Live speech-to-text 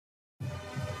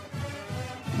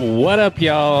What up,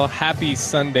 y'all? Happy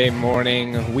Sunday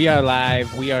morning. We are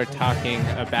live. We are talking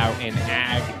about an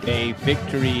Ag Day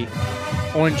victory.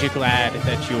 Orange, you glad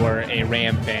that you are a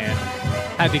Ram fan.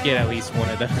 Had to get at least one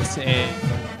of those.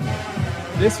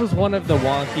 And this was one of the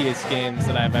wonkiest games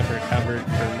that I've ever covered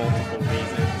for multiple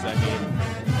reasons. I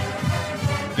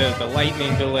mean, the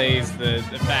lightning delays, the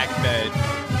fact that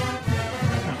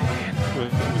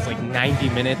it was like 90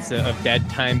 minutes of dead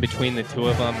time between the two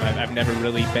of them. I've never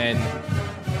really been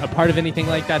a part of anything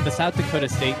like that. The South Dakota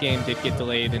State game did get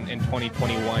delayed in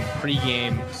 2021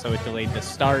 pregame, so it delayed the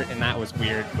start, and that was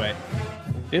weird. But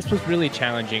this was really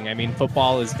challenging. I mean,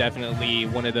 football is definitely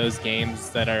one of those games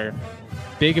that are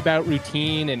big about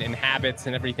routine and habits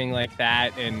and everything like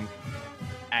that. And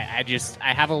I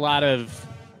have a lot of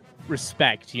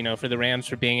respect, for the Rams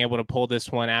for being able to pull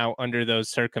this one out under those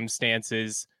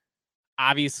circumstances.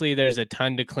 Obviously, there's a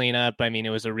ton to clean up. I mean,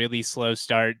 it was a really slow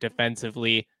start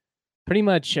defensively. Pretty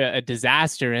much a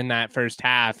disaster in that first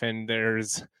half, and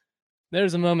there's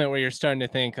a moment where you're starting to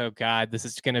think, oh God, this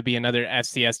is going to be another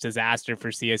FCS disaster for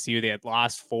CSU. They had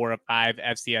lost 4 of 5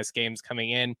 FCS games coming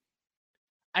in.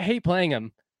 I hate playing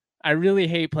them. I really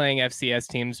hate playing FCS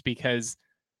teams because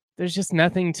there's just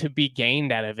nothing to be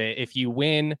gained out of it. If you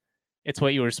win, it's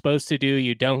what you were supposed to do.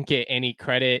 You don't get any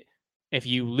credit. If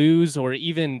you lose or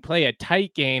even play a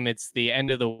tight game, it's the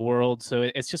end of the world. So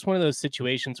it's just one of those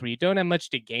situations where you don't have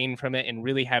much to gain from it and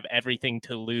really have everything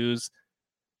to lose.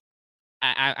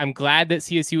 I'm glad that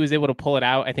CSU was able to pull it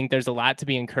out. I think there's a lot to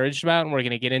be encouraged about, and we're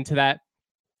going to get into that.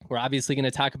 We're obviously going to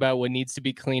talk about what needs to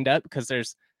be cleaned up because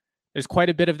there's quite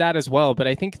a bit of that as well. But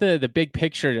I think the big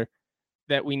picture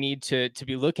that we need to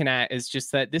be looking at is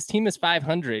just that this team is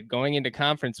 500 going into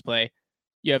conference play.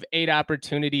 You have 8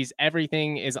 opportunities.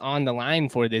 Everything is on the line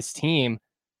for this team.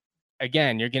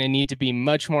 Again, you're going to need to be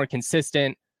much more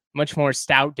consistent, much more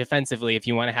stout defensively if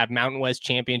you want to have Mountain West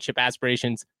championship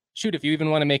aspirations. Shoot, if you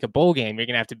even want to make a bowl game, you're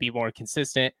going to have to be more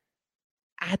consistent.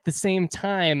 At the same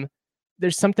time,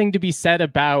 there's something to be said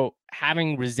about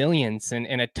having resilience and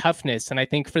a toughness. And I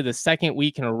think for the second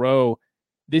week in a row,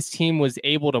 this team was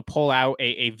able to pull out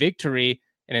a victory,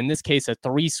 and in this case, a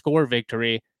 3-score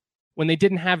victory, when they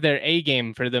didn't have their A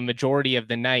game for the majority of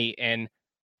the night. And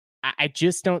I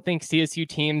just don't think CSU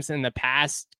teams in the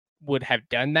past would have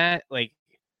done that. Like,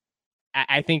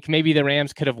 I think maybe the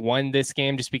Rams could have won this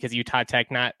game just because Utah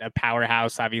Tech, not a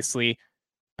powerhouse, obviously.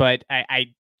 But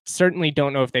I certainly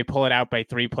don't know if they pull it out by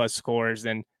 3+ scores.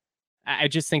 And I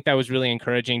just think that was really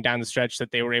encouraging down the stretch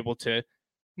that they were able to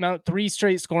mount 3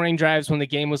 straight scoring drives when the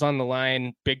game was on the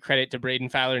line. Big credit to Braden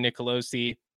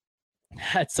Fowler-Nicolosi.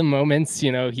 Had some moments,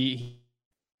 he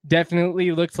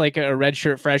definitely looked like a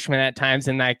redshirt freshman at times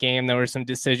in that game. There were some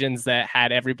decisions that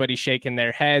had everybody shaking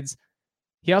their heads.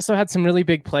 He also had some really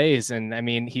big plays. And I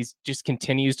mean, he just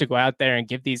continues to go out there and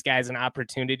give these guys an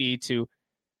opportunity to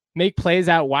make plays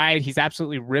out wide. He's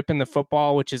absolutely ripping the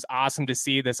football, which is awesome to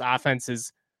see. This offense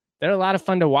they're a lot of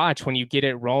fun to watch when you get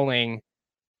it rolling.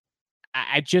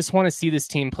 I just want to see this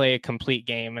team play a complete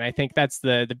game. And I think that's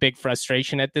the big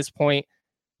frustration at this point.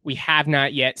 We have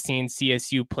not yet seen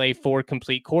CSU play 4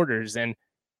 complete quarters. And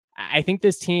I think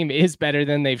this team is better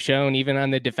than they've shown, even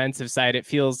on the defensive side. It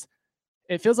feels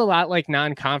a lot like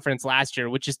non-conference last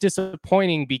year, which is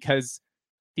disappointing because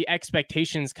the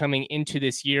expectations coming into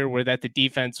this year were that the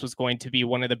defense was going to be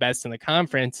one of the best in the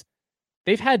conference.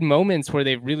 They've had moments where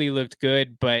they've really looked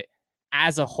good, but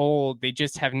as a whole, they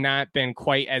just have not been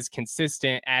quite as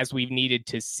consistent as we've needed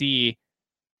to see.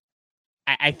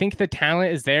 I think the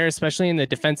talent is there, especially in the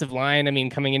defensive line. I mean,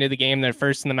 coming into the game, they're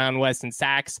first in the Mountain West in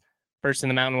sacks, first in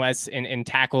the Mountain West in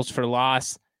tackles for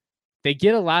loss. They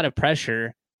get a lot of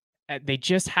pressure. They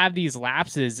just have these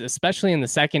lapses, especially in the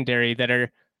secondary, that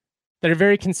are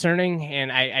very concerning.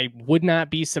 And I would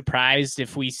not be surprised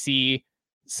if we see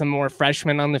some more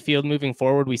freshmen on the field moving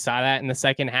forward. We saw that in the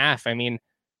second half. I mean,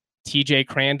 TJ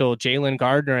Crandall, Jalen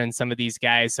Gardner, and some of these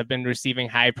guys have been receiving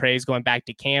high praise going back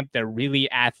to camp. They're really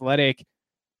athletic.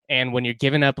 And when you're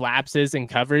giving up lapses in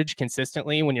coverage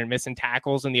consistently, when you're missing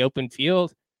tackles in the open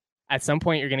field, at some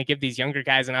point you're going to give these younger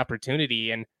guys an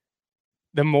opportunity. And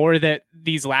the more that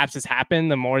these lapses happen,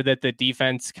 the more that the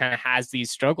defense kind of has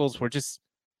these struggles.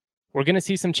 We're going to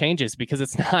see some changes because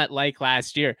it's not like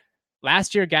last year.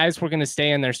 Last year, guys were going to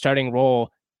stay in their starting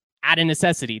role out of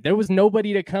necessity. There was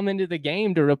nobody to come into the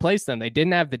game to replace them. They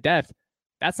didn't have the depth.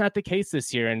 That's not the case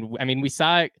this year. And I mean, we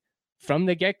saw it from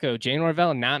the get-go. Jay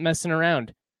Norvell not messing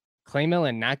around. Clay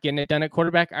Millen not getting it done at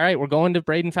quarterback. All right, we're going to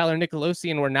Braden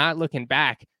Fowler-Nicolosi, and we're not looking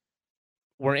back.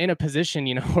 We're in a position,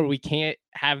 where we can't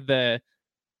have the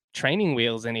training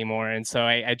wheels anymore. And so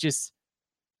I just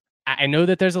I know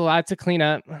that there's a lot to clean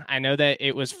up. I know that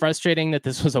it was frustrating that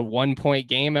this was a 1-point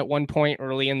game at one point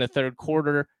early in the third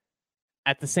quarter.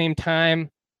 At the same time,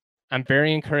 I'm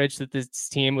very encouraged that this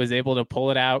team was able to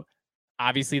pull it out.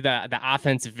 Obviously, the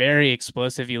offense very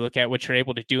explosive. You look at what you're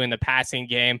able to do in the passing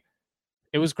game.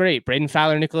 It was great. Braden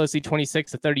Fowler, Nicolosi,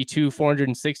 26 to 32,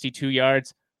 462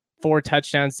 yards, 4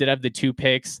 touchdowns. Did have the 2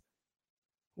 picks.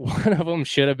 One of them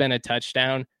should have been a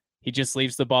touchdown. He just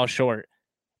leaves the ball short.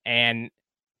 And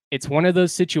it's one of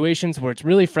those situations where it's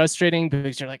really frustrating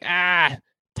because you're like,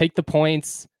 take the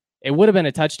points. It would have been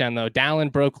a touchdown, though.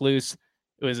 Dallin broke loose.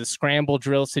 It was a scramble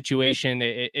drill situation.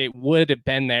 It would have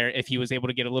been there if he was able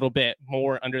to get a little bit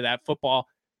more under that football.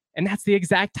 And that's the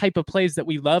exact type of plays that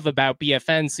we love about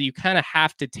BFN. So you kind of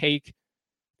have to take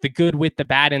the good with the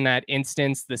bad in that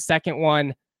instance. The second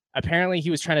one, apparently he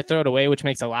was trying to throw it away, which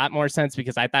makes a lot more sense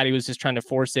because I thought he was just trying to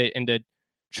force it into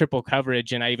triple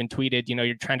coverage. And I even tweeted,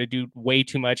 you're trying to do way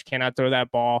too much. Cannot throw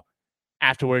that ball.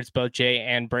 Afterwards, both Jay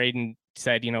and Braden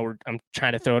said, I'm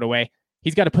trying to throw it away.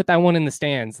 He's got to put that one in the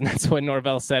stands. And that's what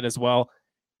Norvell said as well.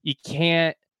 You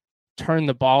can't turn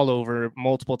the ball over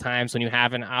multiple times when you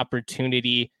have an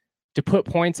opportunity to put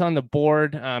points on the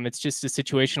board. It's just a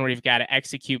situation where you've got to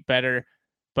execute better.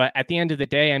 But at the end of the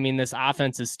day, I mean, this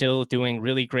offense is still doing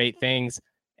really great things.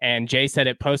 And Jay said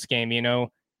it post game,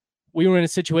 we were in a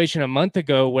situation a month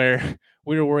ago where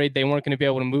we were worried they weren't going to be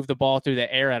able to move the ball through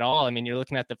the air at all. I mean, you're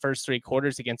looking at the first 3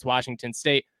 quarters against Washington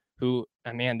State, who,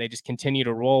 man, they just continue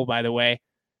to roll, by the way.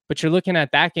 But you're looking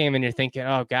at that game and you're thinking,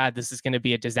 oh, God, this is going to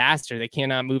be a disaster. They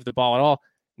cannot move the ball at all.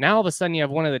 Now, all of a sudden, you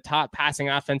have one of the top passing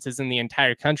offenses in the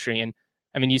entire country. And,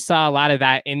 I mean, you saw a lot of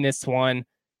that in this one.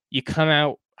 You come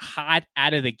out hot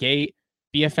out of the gate.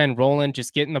 BFN rolling,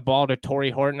 just getting the ball to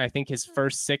Torrey Horton. I think his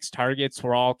first 6 targets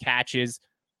were all catches,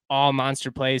 all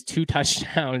monster plays, 2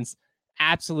 touchdowns.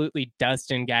 Absolutely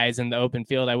dusting guys in the open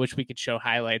field. I wish we could show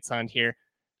highlights on here,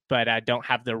 but I don't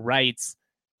have the rights.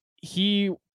 He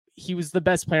was the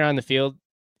best player on the field.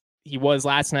 He was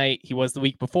last night. He was the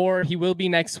week before. He will be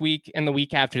next week and the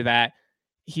week after that.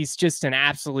 He's just an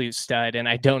absolute stud, and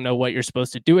I don't know what you're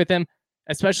supposed to do with him,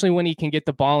 especially when he can get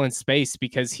the ball in space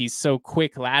because he's so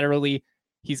quick laterally.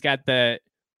 He's got the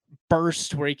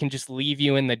burst where he can just leave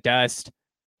you in the dust.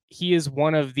 He is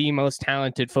one of the most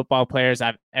talented football players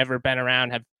I've ever been around.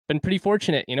 Have been pretty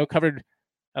fortunate, covered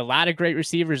a lot of great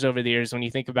receivers over the years. When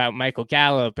you think about Michael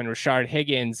Gallup and Rashard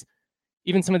Higgins,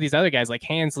 even some of these other guys like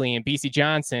Hansley and BC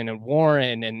Johnson and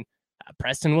Warren and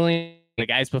Preston Williams, the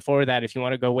guys before that, if you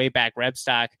want to go way back,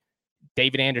 Rebstock,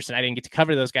 David Anderson. I didn't get to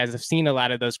cover those guys. I've seen a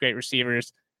lot of those great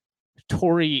receivers.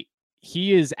 Torrey,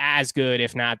 he is as good,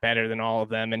 if not better than all of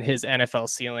them. And his NFL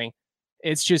ceiling,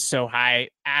 it's just so high.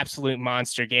 Absolute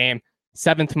monster game.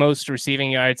 7th most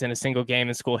receiving yards in a single game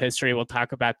in school history. We'll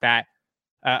talk about that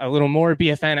a little more.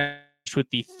 BFN with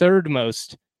the 3rd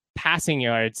most passing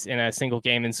yards in a single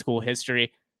game in school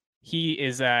history. He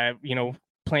is,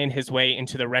 playing his way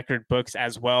into the record books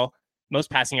as well. Most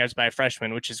passing yards by a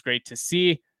freshman, which is great to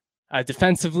see.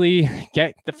 Defensively,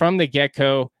 from the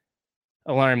get-go,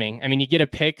 alarming. I mean, you get a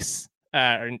pick,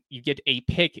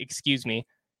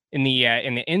 in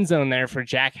the end zone there for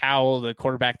Jack Howell. The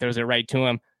quarterback throws it right to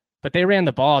him, but they ran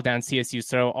the ball down CSU's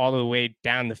throat all the way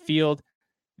down the field.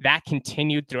 That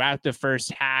continued throughout the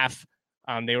first half.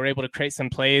 They were able to create some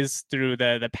plays through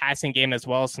the passing game as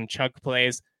well, some chunk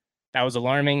plays. That was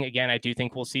alarming. Again, I do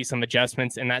think we'll see some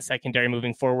adjustments in that secondary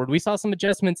moving forward. We saw some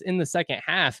adjustments in the second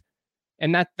half,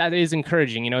 and that is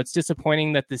encouraging. It's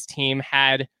disappointing that this team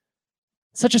had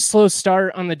such a slow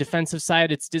start on the defensive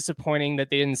side. It's disappointing that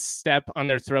they didn't step on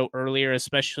their throat earlier,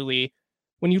 especially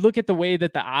when you look at the way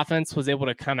that the offense was able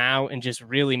to come out and just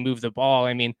really move the ball.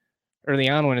 I mean, early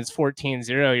on when it's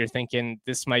 14-0, you're thinking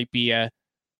this might be a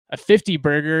 50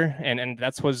 burger. And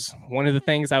that was one of the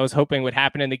things I was hoping would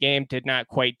happen in the game. Did not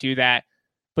quite do that.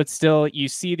 But still, you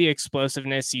see the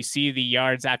explosiveness. You see the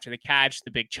yards after the catch,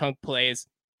 the big chunk plays.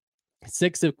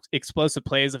 6 explosive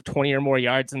plays of 20 or more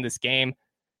yards in this game.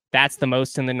 That's the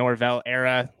most in the Norvell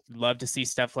era. Love to see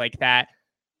stuff like that.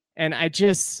 And I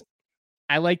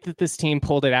like that this team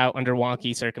pulled it out under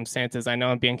wonky circumstances. I know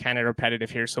I'm being kind of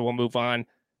repetitive here, so we'll move on.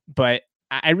 But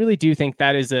I really do think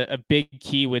that is a big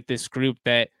key with this group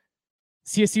that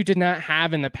CSU did not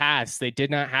have in the past. They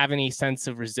did not have any sense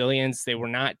of resilience. They were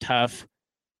not tough.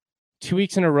 2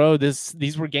 weeks in a row,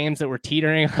 these were games that were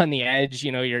teetering on the edge.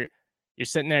 You're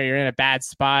sitting there, you're in a bad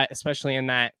spot, especially in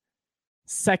that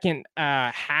second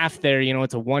half there.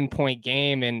 It's a 1-point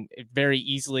game and it very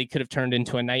easily could have turned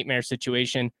into a nightmare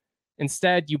situation.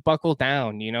 Instead, you buckle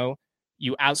down.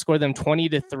 You outscore them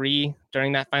 20-3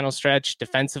 during that final stretch.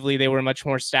 Defensively, they were much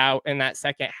more stout in that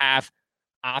second half.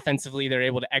 Offensively, they're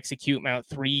able to execute, mount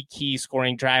 3 key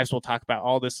scoring drives. We'll talk about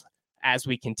all this as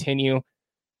we continue.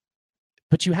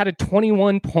 But you had a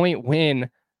 21-point win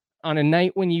on a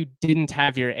night when you didn't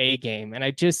have your A game. And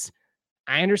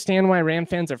I understand why Ram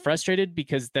fans are frustrated,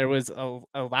 because there was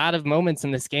a lot of moments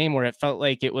in this game where it felt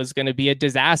like it was going to be a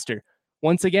disaster.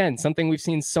 Once again, something we've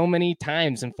seen so many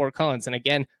times in Fort Collins. And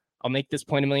again, I'll make this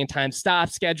point a million times. Stop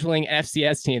scheduling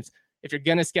FCS teams. If you're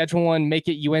going to schedule one, make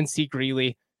it UNC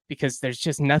Greeley, because there's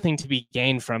just nothing to be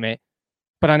gained from it.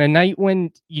 But on a night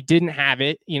when you didn't have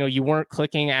it, you weren't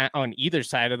clicking on either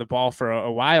side of the ball for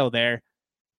a while there,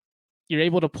 you're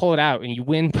able to pull it out and you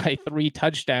win by 3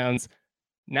 touchdowns.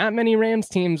 Not many Rams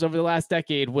teams over the last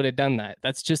decade would have done that.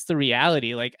 That's just the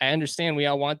reality. Like, I understand we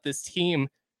all want this team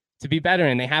to be better,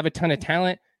 and they have a ton of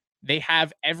talent. They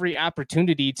have every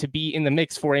opportunity to be in the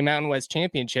mix for a Mountain West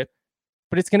championship,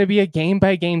 but it's going to be a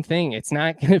game-by-game thing. It's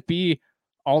not going to be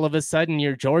all of a sudden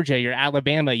you're Georgia, you're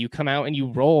Alabama, you come out and you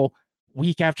roll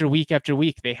week after week after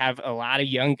week. They have a lot of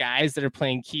young guys that are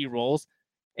playing key roles,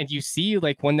 and you see,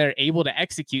 like, when they're able to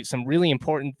execute, some really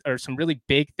important or some really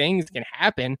big things can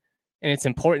happen. And it's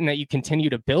important that you continue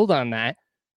to build on that.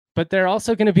 But there are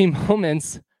also going to be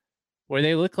moments where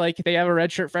they look like they have a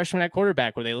redshirt freshman at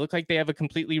quarterback, where they look like they have a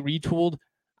completely retooled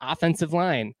offensive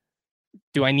line.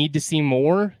 Do I need to see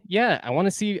more? Yeah, I want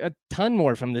to see a ton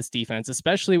more from this defense,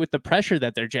 especially with the pressure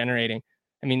that they're generating.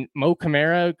 I mean, Mo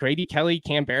Camara, Grady Kelly,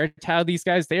 Cam Baratow, these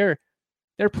guys, they're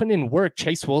putting in work.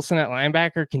 Chase Wilson at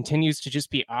linebacker continues to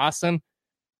just be awesome.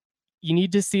 You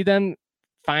need to see them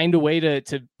find a way to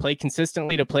play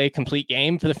consistently, to play a complete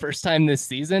game for the first time this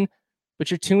season. But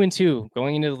you're 2-2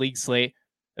 going into the league slate.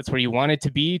 That's where you wanted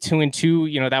to be.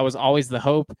 2-2, that was always the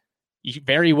hope. You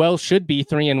very well should be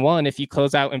 3-1 if you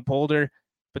close out in Boulder,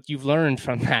 but you've learned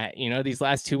from that. These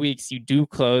last 2 weeks, you do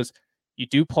close, you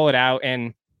do pull it out,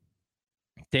 and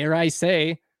dare I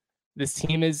say, this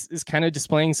team is kind of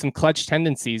displaying some clutch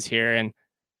tendencies here, and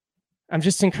I'm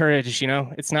just encouraged.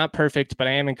 It's not perfect, but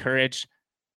I am encouraged.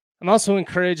 I'm also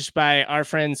encouraged by our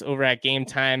friends over at Game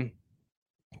Time.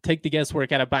 Take the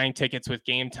guesswork out of buying tickets with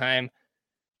Game Time.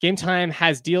 Game Time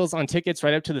has deals on tickets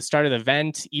right up to the start of the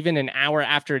event. Even an hour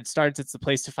after it starts, it's the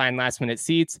place to find last-minute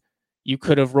seats. You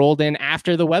could have rolled in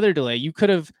after the weather delay. You could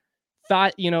have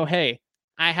thought, hey,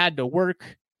 I had to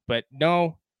work, but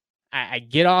no, I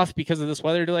get off because of this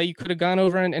weather delay. You could have gone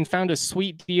over and found a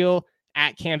sweet deal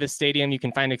at Canvas Stadium. You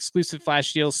can find exclusive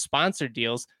flash deals, sponsored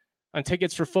deals on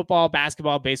tickets for football,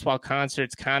 basketball, baseball,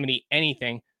 concerts, comedy,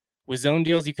 anything. With zone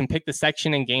deals, you can pick the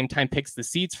section, and Game Time picks the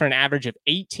seats for an average of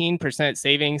 18%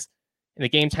 savings. And the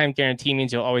Game Time guarantee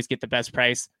means you'll always get the best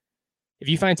price. If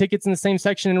you find tickets in the same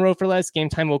section in a row for less, Game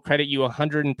Time will credit you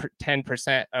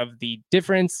 110% of the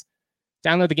difference.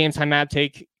 Download the Game Time app,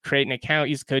 create an account,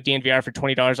 use the code DNVR for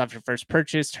 $20 off your first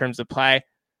purchase. Terms apply.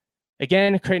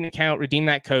 Again, create an account, redeem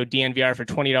that code DNVR for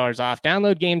 $20 off.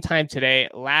 Download Game Time today.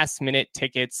 Last-minute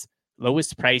tickets,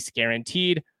 lowest price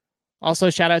guaranteed.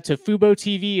 Also, shout out to Fubo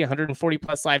TV, 140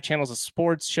 plus live channels of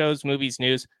sports, shows, movies,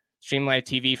 news, stream live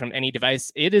TV from any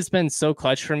device. It has been so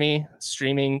clutch for me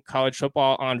streaming college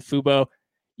football on Fubo.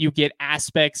 You get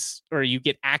access.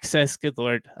 Good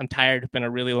Lord, I'm tired. It's been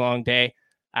a really long day.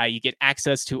 You get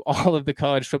access to all of the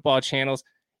college football channels.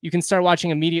 You can start watching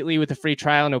immediately with a free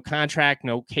trial, no contract,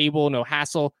 no cable, no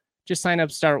hassle. Just sign up,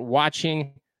 start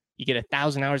watching. You get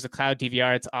 1,000 hours of cloud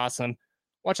DVR. It's awesome.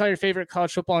 Watch all your favorite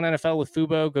college football and NFL with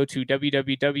Fubo. Go to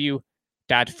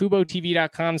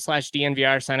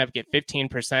www.fubotv.com/DNVR. Sign up, get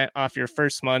 15% off your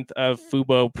first month of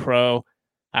Fubo Pro.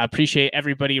 I appreciate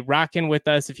everybody rocking with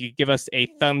us. If you could give us a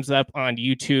thumbs up on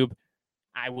YouTube,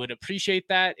 I would appreciate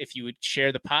that. If you would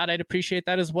share the pod, I'd appreciate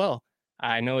that as well.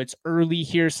 I know it's early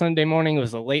here Sunday morning. It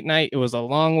was a late night. It was a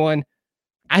long one.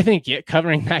 I think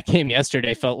covering that game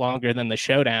yesterday felt longer than the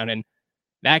showdown, and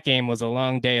that game was a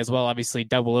long day as well. Obviously,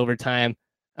 double overtime.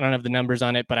 I don't have the numbers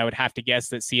on it, but I would have to guess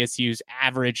that CSU's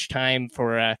average time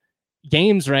for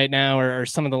games right now are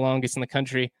some of the longest in the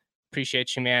country.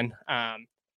 Appreciate you, man.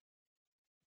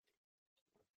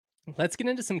 Let's get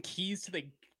into some keys to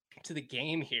the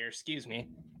game here. Excuse me.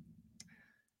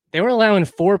 They were allowing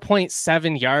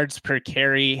 4.7 yards per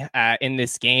carry in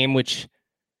this game, which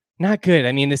not good.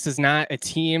 I mean, this is not a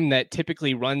team that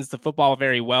typically runs the football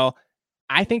very well.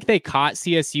 I think they caught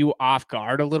CSU off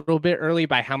guard a little bit early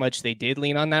by how much they did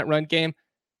lean on that run game.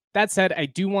 That said, I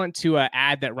do want to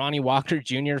add that Ronnie Walker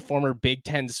Jr., former Big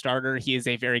Ten starter, he is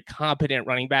a very competent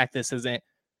running back. This isn't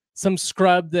some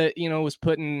scrub that, was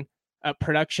putting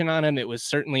production on him. It was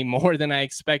certainly more than I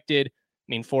expected. I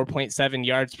mean, 4.7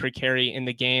 yards per carry in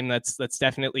the game. That's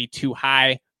definitely too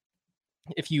high.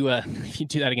 If you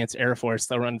do that against Air Force,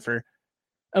 they'll run for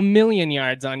 1,000,000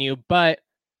 yards on you. But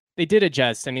they did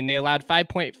adjust. I mean, they allowed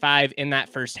 5.5 in that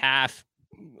first half,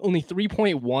 only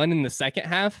 3.1 in the second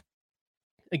half.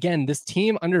 Again, this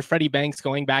team under Freddie Banks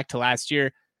going back to last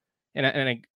year,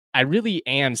 and I really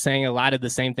am saying a lot of the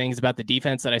same things about the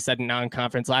defense that I said in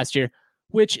non-conference last year,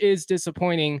 which is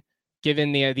disappointing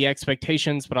given the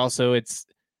expectations, but also it's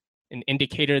an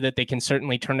indicator that they can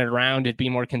certainly turn it around and be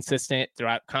more consistent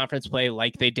throughout conference play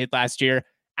like they did last year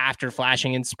after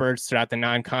flashing in spurts throughout the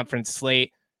non-conference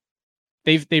slate.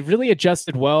 They've really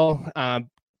adjusted well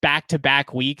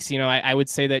back-to-back weeks. I would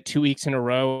say that 2 weeks in a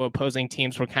row, opposing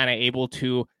teams were kind of able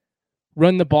to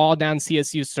run the ball down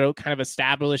CSU's throat, kind of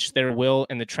establish their will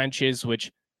in the trenches,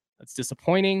 which that's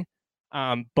disappointing.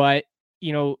 But,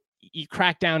 you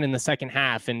crack down in the second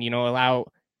half and, allow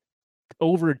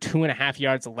over 2.5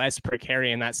 yards less per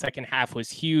carry in that second half was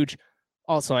huge.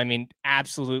 Also, I mean,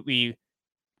 absolutely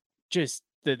just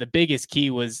the biggest key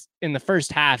was in the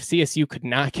first half, CSU could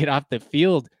not get off the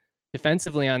field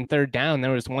defensively on third down.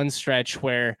 There was one stretch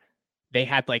where they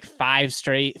had like 5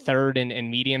 straight third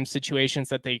and medium situations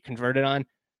that they converted on.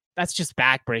 That's just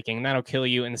backbreaking. That'll kill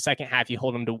you. In the second half, you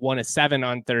hold them to 1 of 7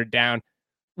 on third down.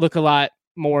 Look a lot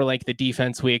more like the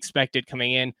defense we expected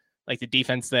coming in, like the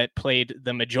defense that played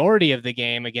the majority of the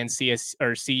game against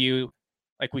CU,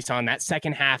 like we saw in that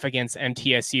second half against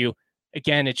MTSU.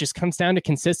 Again, it just comes down to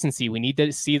consistency. We need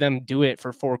to see them do it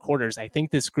for 4 quarters. I think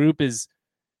this group is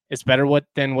better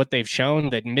than what they've shown.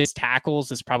 That missed tackles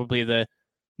is probably the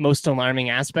most alarming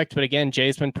aspect. But again,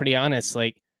 Jay's been pretty honest.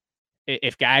 Like,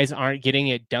 if guys aren't getting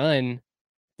it done,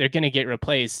 they're going to get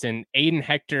replaced. And Aiden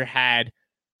Hector had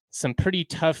some pretty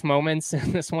tough moments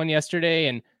in this one yesterday,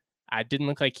 and didn't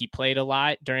look like he played a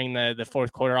lot during the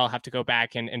fourth quarter. I'll have to go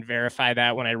back and verify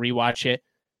that when I rewatch it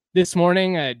this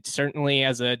morning. Certainly,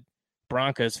 as a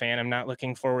Broncos fan, I'm not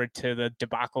looking forward to the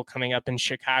debacle coming up in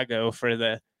Chicago for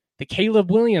the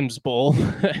Caleb Williams Bowl.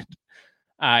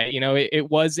 It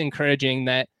was encouraging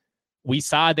that we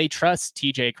saw they trust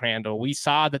TJ Crandall. We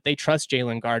saw that they trust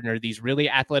Jalen Gardner, these really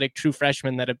athletic true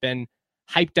freshmen that have been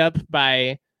hyped up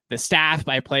by the staff,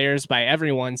 by players, by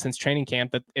everyone since training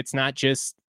camp, that it's not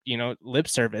just, lip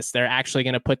service. They're actually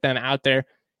going to put them out there.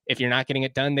 If you're not getting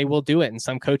it done, they will do it. And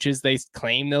some coaches, they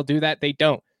claim they'll do that. They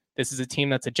don't. This is a team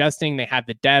that's adjusting. They have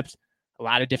the depth. A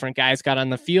lot of different guys got on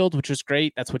the field, which was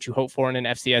great. That's what you hope for in an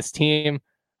FCS team.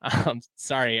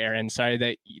 Sorry, Aaron.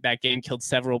 Sorry that game killed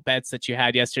several bets that you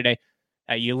had yesterday.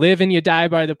 You live and you die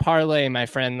by the parlay, my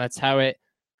friend. That's how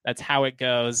it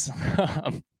goes.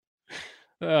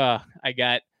 I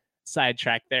got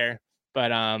sidetracked there,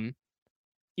 but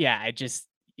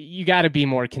you got to be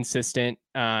more consistent.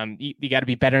 You got to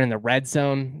be better in the red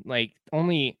zone. Like,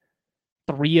 only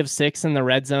 3 of 6 in the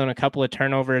red zone, a couple of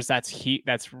turnovers.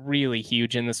 That's really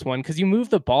huge in this one because you move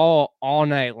the ball all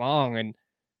night long. And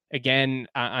again,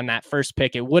 on that first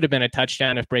pick, it would have been a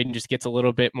touchdown if Braden just gets a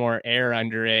little bit more air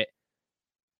under it.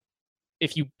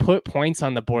 If you put points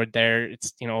on the board there,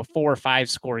 it's a 4 or 5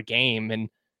 score game, and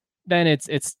then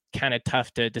it's kind of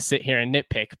tough to sit here and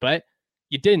nitpick. But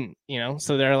you didn't,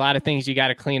 so there are a lot of things you got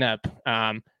to clean up.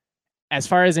 As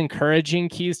far as encouraging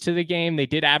keys to the game, they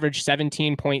did average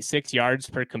 17.6 yards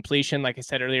per completion. Like I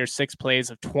said earlier, 6 plays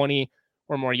of 20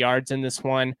 or more yards in this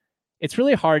one. It's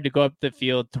really hard to go up the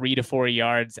field 3 to 4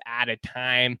 yards at a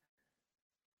time.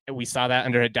 We saw that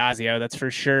under Adazio, that's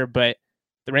for sure. But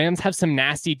the Rams have some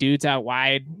nasty dudes out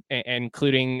wide,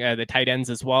 including the tight ends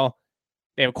as well.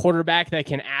 They have a quarterback that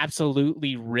can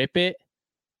absolutely rip it.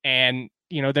 And,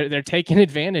 they're taking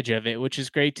advantage of it, which is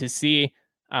great to see.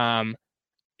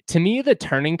 To me, the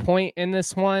turning point in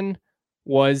this one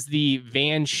was the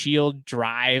Van Shield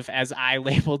drive, as I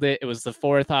labeled it. It was the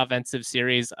 4th offensive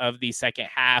series of the second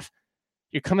half.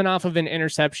 You're coming off of an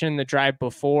interception the drive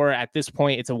before. At this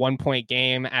point, it's a 1-point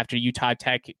game after Utah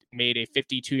Tech made a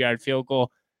 52-yard field goal.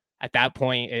 At that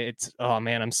point, it's, oh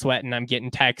man, I'm sweating. I'm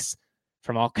getting texts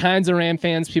from all kinds of Ram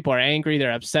fans. People are angry.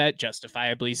 They're upset,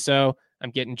 justifiably so. I'm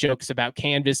getting jokes about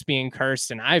Canvas being cursed,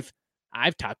 and I've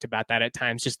talked about that at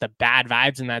times, just the bad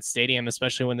vibes in that stadium,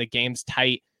 especially when the game's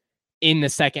tight in the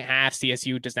second half.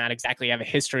 CSU does not exactly have a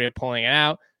history of pulling it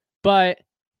out, but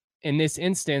in this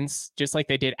instance, just like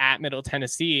they did at Middle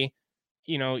Tennessee,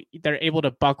 they're able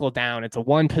to buckle down. It's a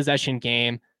 1-possession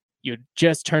game. You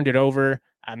just turned it over.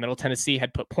 Middle Tennessee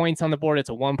had put points on the board. It's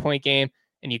a 1-point game,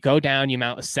 and you go down, you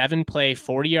mount a 7-play,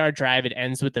 40-yard drive. It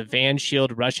ends with a Van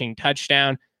Shield rushing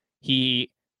touchdown. He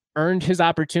earned his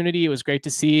opportunity. It was great to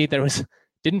see.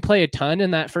 Didn't play a ton in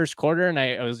that first quarter, and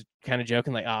I was kind of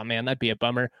joking, like, oh man, that'd be a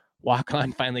bummer.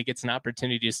 Walk-on finally gets an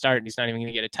opportunity to start, and he's not even going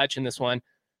to get a touch in this one.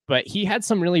 But he had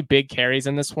some really big carries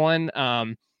in this one,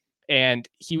 and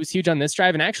he was huge on this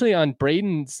drive. And actually on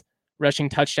Braden's rushing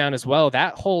touchdown as well.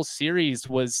 That whole series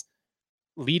was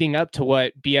leading up to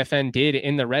what BFN did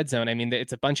in the red zone. I mean,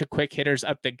 it's a bunch of quick hitters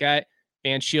up the gut,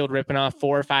 Van Shield ripping off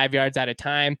 4 or 5 yards at a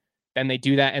time. Then they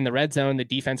do that in the red zone. The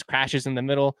defense crashes in the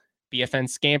middle. BFN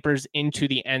scampers into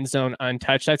the end zone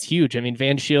untouched. That's huge. I mean,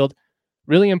 Van Shield,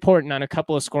 really important on a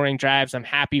couple of scoring drives. I'm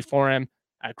happy for him.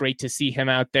 Great to see him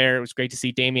out there. It was great to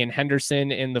see Damian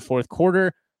Henderson in the fourth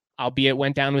quarter, albeit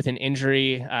went down with an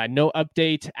injury. No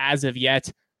update as of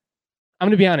yet. I'm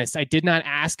going to be honest. I did not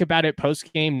ask about it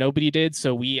post game. Nobody did.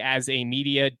 So we as a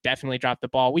media definitely dropped the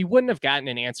ball. We wouldn't have gotten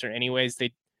an answer anyways.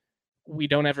 We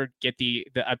don't ever get the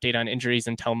update on injuries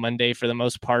until Monday for the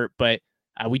most part, but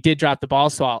we did drop the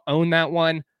ball. So I'll own that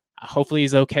one. Hopefully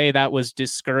he's okay. That was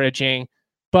discouraging,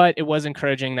 but it was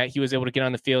encouraging that he was able to get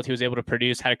on the field. He was able to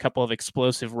produce, had a couple of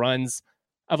explosive runs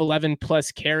of 11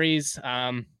 plus carries.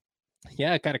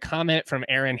 Yeah, got a comment from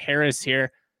Aaron Harris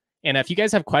here. And if you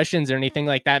guys have questions or anything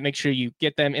like that, make sure you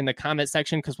get them in the comment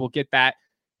section because we'll get that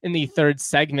in the third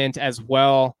segment as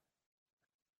well.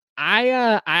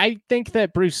 I think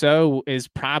that Brousseau is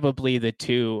probably the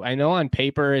 2. I know on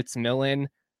paper it's Millen.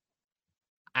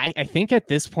 I think at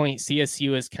this point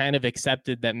CSU has kind of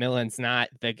accepted that Millen's not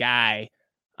the guy.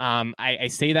 I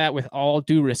say that with all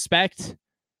due respect.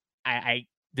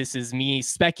 This is me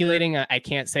speculating. I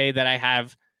can't say that I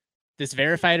have this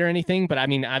verified or anything, but I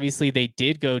mean, obviously they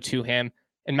did go to him.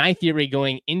 And my theory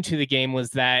going into the game was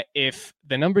that if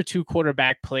the number 2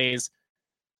 quarterback plays,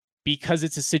 because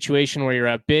it's a situation where you're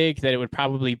up big, that it would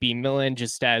probably be Millen,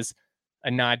 just as a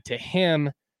nod to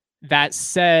him. That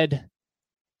said,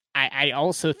 I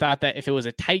also thought that if it was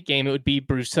a tight game, it would be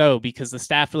Brousseau because the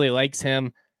staff really likes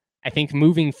him. I think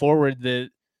moving forward, the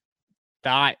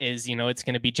thought is, it's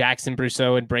going to be Jackson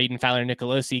Brousseau and Braden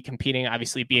Fowler-Nicolosi competing.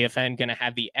 Obviously, BFN going to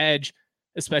have the edge,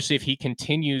 especially if he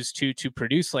continues to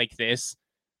produce like this.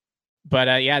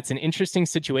 But yeah, it's an interesting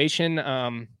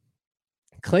situation.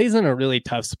 Clay's in a really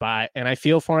tough spot, and I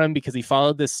feel for him because he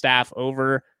followed this staff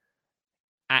over.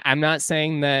 I'm not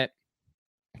saying that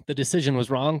the decision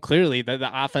was wrong. Clearly, the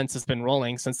offense has been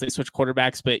rolling since they switched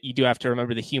quarterbacks, but you do have to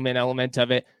remember the human element of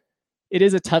it. It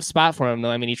is a tough spot for him, though.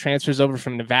 I mean, he transfers over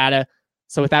from Nevada,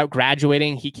 so without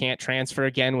graduating, he can't transfer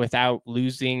again without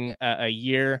losing a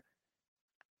year.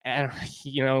 And,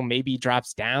 maybe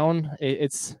drops down.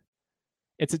 It's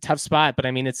a tough spot, but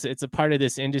I mean, it's a part of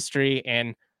this industry,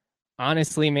 and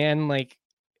honestly, man, like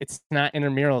it's not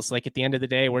intramurals. Like at the end of the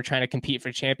day, we're trying to compete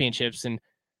for championships. And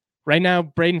right now,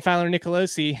 Braden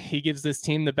Fowler-Nicolosi, he gives this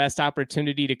team the best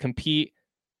opportunity to compete.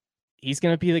 He's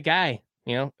going to be the guy,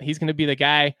 he's going to be the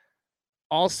guy.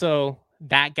 Also,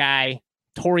 that guy,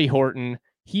 Torrey Horton,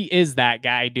 he is that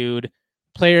guy, dude.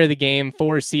 Player of the game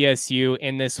for CSU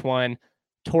in this one.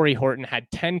 Torrey Horton had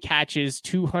 10 catches,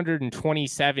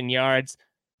 227 yards,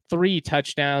 3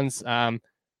 touchdowns.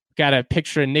 Got a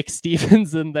picture of Nick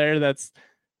Stevens in there.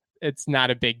 It's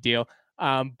not a big deal.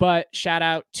 But shout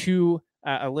out to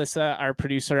Alyssa, our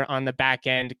producer on the back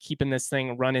end, keeping this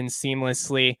thing running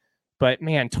seamlessly. But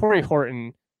man, Torrey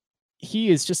Horton, he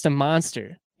is just a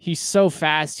monster. He's so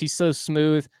fast. He's so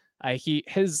smooth.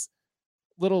 His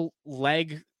little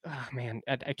leg, oh man,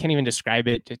 I can't even describe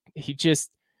it. His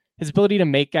ability to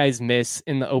make guys miss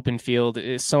in the open field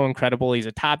is so incredible. He's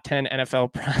a top 10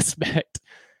 NFL prospect.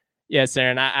 Yes,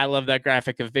 Aaron, I love that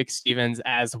graphic of Vic Stevens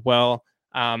as well.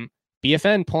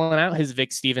 BFN pulling out his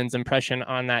Vic Stevens impression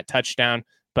on that touchdown,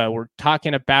 but we're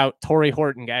talking about Torrey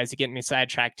Horton, guys. You're getting me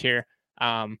sidetracked here.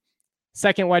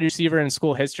 Second wide receiver in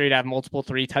school history to have multiple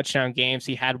 3-touchdown games.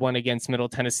 He had one against Middle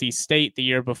Tennessee State the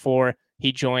year before.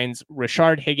 He joins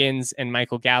Rashard Higgins and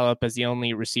Michael Gallup as the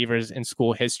only receivers in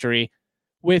school history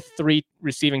with 3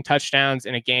 receiving touchdowns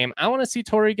in a game. I want to see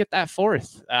Torrey get that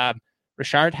 4th.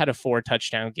 Rashard had a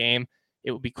 4-touchdown game.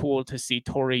 It would be cool to see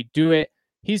Torrey do it.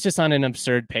 He's just on an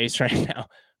absurd pace right now.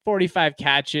 45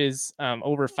 catches,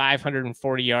 over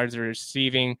 540 yards of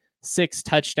receiving, 6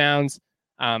 touchdowns,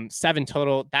 7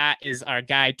 total. That is our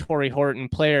guy, Torrey Horton,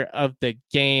 player of the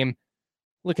game.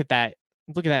 Look at that.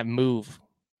 Look at that move.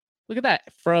 Look at that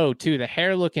fro, too. The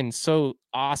hair looking so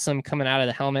awesome coming out of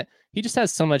the helmet. He just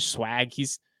has so much swag.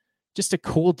 He's just a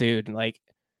cool dude. Like,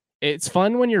 it's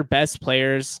fun when your best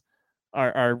players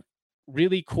are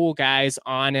really cool guys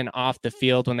on and off the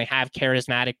field, when they have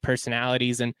charismatic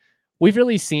personalities. And we've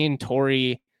really seen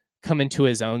Torrey come into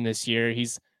his own this year.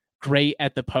 He's great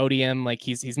at the podium. Like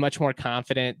he's much more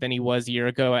confident than he was a year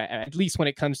ago, at least when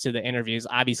it comes to the interviews.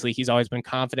 Obviously, he's always been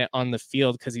confident on the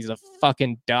field because he's a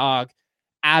fucking dog,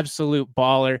 absolute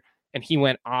baller. And he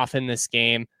went off in this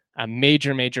game.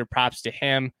 Major props to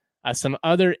him. Some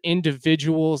other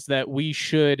individuals that we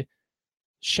should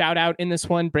shout out in this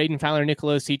one, Braden Fowler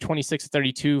Nicolosi,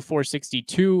 26-32,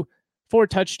 462, 4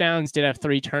 touchdowns, did have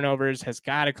 3 turnovers, has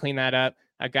got to clean that up.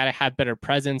 I've got to have better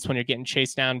presence when you're getting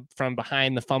chased down from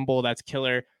behind. The fumble, that's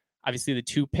killer. Obviously, the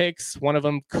 2 picks, one of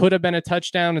them could have been a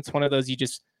touchdown. It's one of those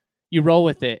you roll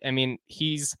with it. I mean,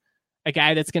 he's a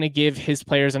guy that's going to give his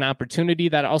players an opportunity.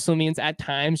 That also means at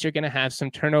times you're going to have some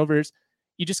turnovers.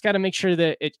 You just got to make sure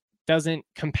that it doesn't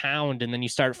compound and then you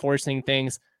start forcing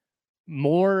things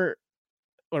more.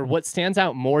 Or what stands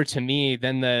out more to me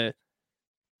than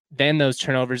those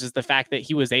turnovers is the fact that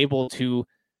he was able to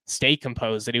stay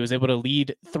composed, that he was able to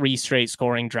lead 3 straight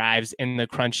scoring drives in the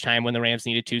crunch time when the Rams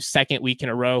needed to. Second week in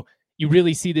a row, you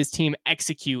really see this team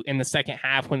execute in the second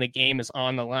half when the game is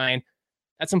on the line.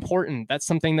 That's important. That's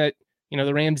something that,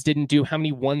 the Rams didn't do. How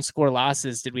many 1-score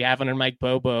losses did we have under Mike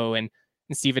Bobo and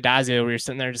Steve Addazio? We were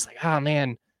sitting there just like, oh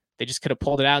man, they just could have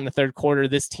pulled it out in the third quarter.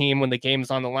 This team, when the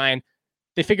game's on the line,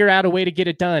 they figure out a way to get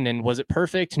it done. And was it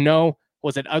perfect? No.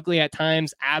 Was it ugly at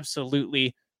times?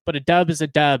 Absolutely. But a dub is a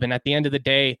dub. And at the end of the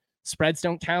day, spreads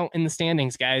don't count in the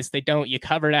standings, guys. They don't. You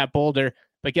covered at Boulder,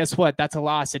 but guess what? That's a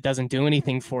loss. It doesn't do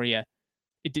anything for you.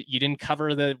 You didn't cover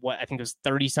I think it was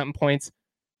 30-something points.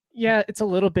 Yeah, it's a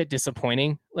little bit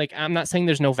disappointing. Like, I'm not saying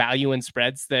there's no value in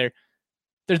spreads. They're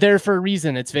there for a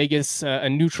reason. It's Vegas, a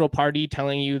neutral party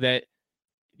telling you that,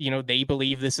 they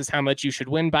believe this is how much you should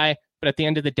win by. But at the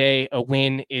end of the day, a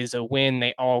win is a win.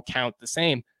 They all count the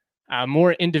same.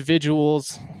 More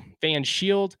individuals. Van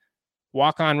Shield,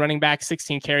 walk-on running back,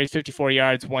 16 carries, 54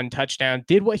 yards, 1 touchdown.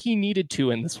 Did what he needed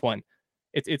to in this one.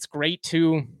 It's great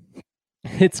to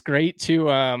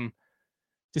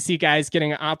see guys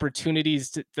getting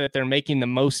opportunities that they're making the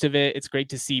most of it. It's great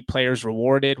to see players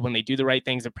rewarded when they do the right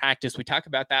things in practice. We talk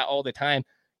about that all the time.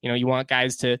 You want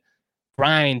guys to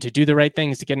grind, to do the right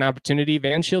things to get an opportunity.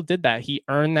 Van Shield did that. He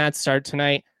earned that start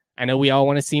tonight. I know we all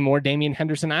want to see more Damian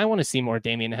Henderson. I want to see more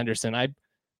Damian Henderson. I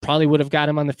probably would have got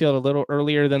him on the field a little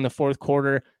earlier than the fourth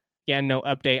quarter. Again, no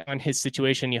update on his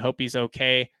situation. You hope he's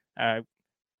okay.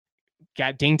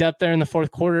 Got dinged up there in the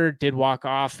fourth quarter, did walk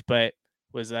off, but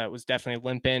was definitely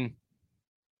limping.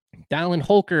 Dallin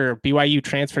Holker, BYU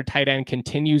transfer tight end,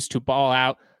 continues to ball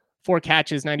out. 4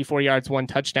 catches, 94 yards, 1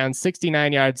 touchdown,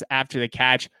 69 yards after the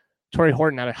catch. Torrey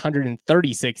Horton at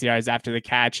 136 yards after the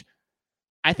catch.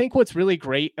 I think what's really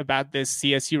great about this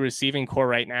CSU receiving core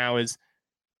right now is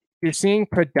you're seeing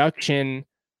production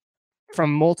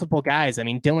from multiple guys. I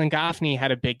mean, Dylan Goffney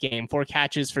had a big game, 4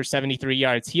 catches for 73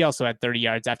 yards. He also had 30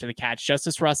 yards after the catch.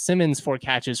 Justice Ross Simmons, 4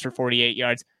 catches for 48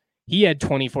 yards. He had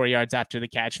 24 yards after the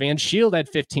catch. Van Shield had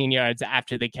 15 yards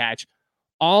after the catch.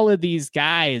 All of these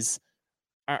guys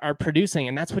are producing,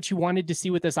 and that's what you wanted to see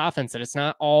with this offense, that it's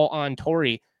not all on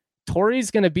Torrey. Torrey's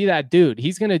going to be that dude.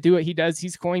 He's going to do what he does.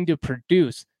 He's going to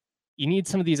produce. You need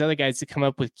some of these other guys to come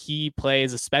up with key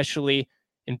plays, especially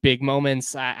in big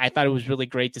moments. I thought it was really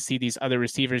great to see these other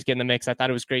receivers get in the mix. I thought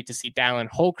it was great to see Dallin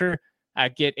Holker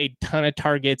get a ton of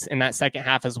targets in that second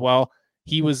half as well.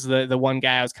 He was the one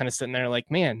guy I was kind of sitting there like,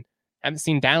 man, I haven't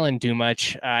seen Dallin do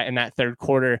much in that third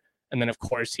quarter. And then, of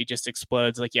course, he just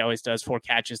explodes like he always does. 4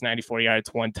 catches, 94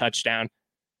 yards, 1 touchdown.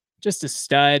 Just a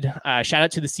stud. Shout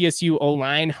out to the CSU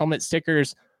O-line. Helmet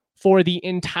stickers for the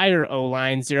entire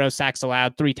O-line. 0 sacks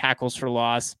allowed, 3 tackles for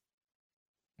loss.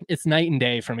 It's night and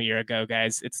day from a year ago,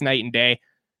 guys. It's night and day.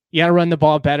 You got to run the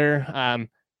ball better.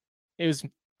 It was,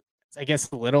 I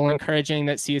guess, a little encouraging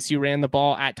that CSU ran the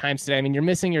ball at times today. I mean, you're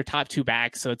missing your top 2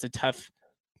 backs, so it's a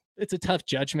tough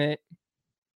judgment.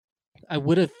 I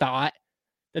would have thought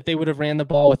that they would have ran the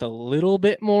ball with a little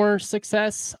bit more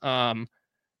success.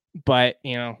 But,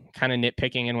 kind of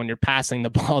nitpicking. And when you're passing the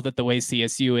ball that the way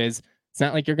CSU is, it's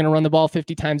not like you're going to run the ball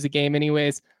 50 times a game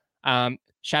anyways.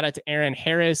 Shout out to Aaron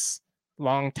Harris,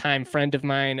 longtime friend of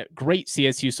mine, great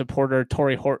CSU supporter.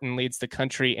 Torrey Horton leads the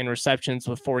country in receptions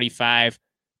with 45.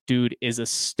 Dude is a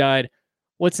stud.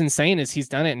 What's insane is he's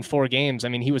done it in 4 games. I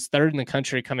mean, he was 3rd in the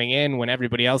country coming in when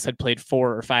everybody else had played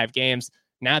 4 or 5 games.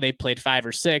 Now they played 5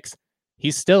 or 6.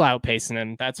 He's still outpacing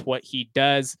them. That's what he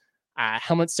does.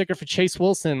 Helmet sticker for Chase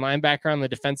Wilson, linebacker on the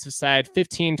defensive side.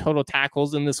 15 total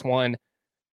tackles in this one.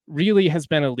 Really has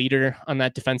been a leader on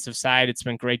that defensive side. It's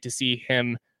been great to see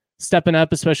him stepping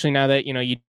up, especially now that,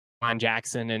 you Von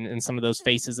Jackson and some of those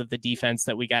faces of the defense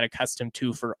that we got accustomed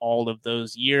to for all of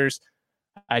those years.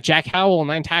 Jack Howell,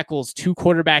 9 tackles, 2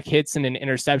 quarterback hits, and an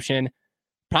interception.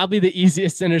 Probably the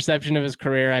easiest interception of his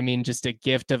career. I mean, just a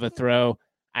gift of a throw.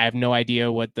 I have no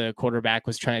idea what the quarterback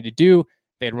was trying to do.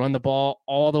 They'd run the ball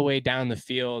all the way down the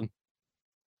field.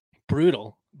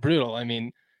 Brutal. I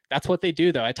mean, that's what they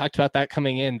do, though. I talked about that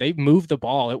coming in. They moved the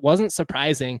ball. It wasn't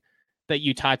surprising that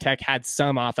Utah Tech had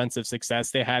some offensive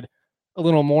success. They had a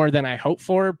little more than I hoped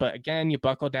for. But again, you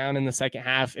buckle down in the second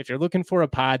half. If you're looking for a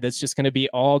pod that's just going to be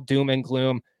all doom and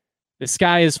gloom, the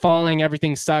sky is falling,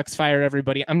 everything sucks, fire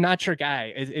everybody, I'm not your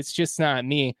guy. It's just not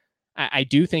me. I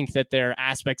do think that there are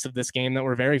aspects of this game that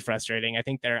were very frustrating. I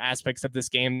think there are aspects of this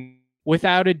game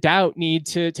without a doubt need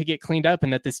to get cleaned up,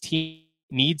 and that this team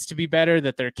needs to be better,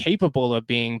 that they're capable of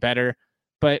being better.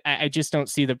 But I just don't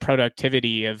see the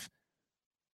productivity of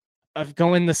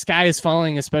going, the sky is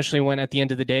falling, especially when at the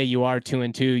end of the day you are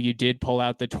 2-2. You did pull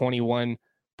out the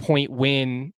 21-point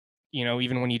win,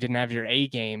 even when you didn't have your A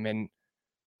game. And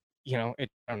I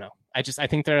don't know. I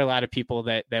think there are a lot of people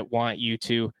that want you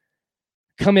to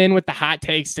come in with the hot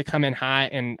takes, to come in hot,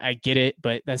 and I get it,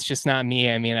 but that's just not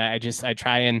me. I mean, I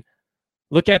try and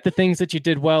look at the things that you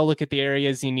did well, look at the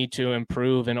areas you need to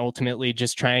improve, and ultimately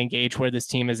just try and gauge where this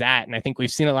team is at. And I think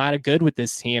we've seen a lot of good with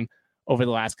this team over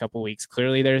the last couple of weeks.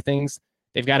 Clearly, there are things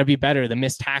they've got to be better. The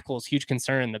missed tackles, huge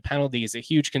concern. The penalties, a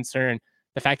huge concern.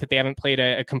 The fact that they haven't played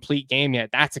a complete game yet,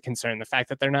 that's a concern. The fact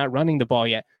that they're not running the ball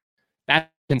yet,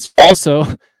 that's also,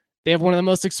 they have one of the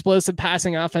most explosive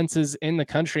passing offenses in the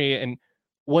country. And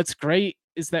what's great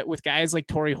is that with guys like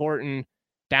Torrey Horton,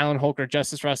 Dallin Holker,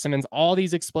 Justice Ross Simmons, all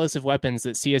these explosive weapons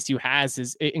that CSU has,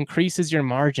 is it increases your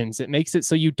margins. It makes it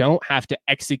so you don't have to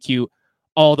execute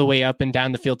all the way up and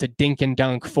down the field to dink and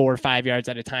dunk 4 or 5 yards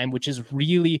at a time, which is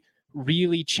really,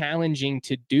 really challenging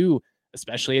to do,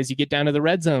 especially as you get down to the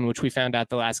red zone, which we found out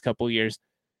the last couple of years.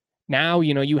 Now,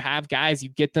 you have guys, you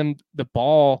get them the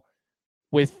ball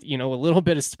with, a little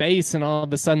bit of space, and all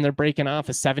of a sudden they're breaking off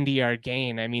a 70-yard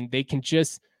gain. I mean, they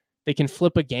can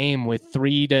flip a game with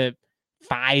 3 to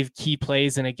 5 key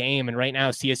plays in a game. And right now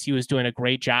CSU is doing a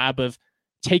great job of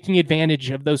taking advantage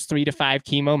of those 3 to 5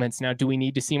 key moments. Now, do we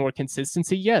need to see more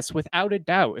consistency? Yes, without a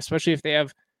doubt, especially if they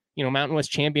have, Mountain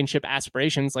West championship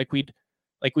aspirations like we'd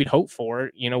hope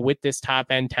for, with this top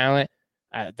end talent.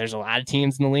 There's a lot of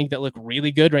teams in the league that look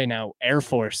really good right now. Air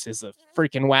Force is a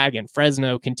freaking wagon.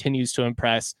 Fresno continues to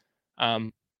impress.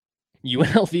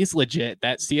 UNLV is legit.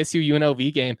 That CSU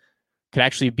UNLV game could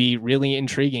actually be really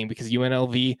intriguing, because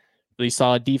UNLV really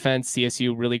solid defense,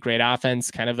 CSU really great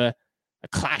offense, kind of a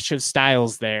clash of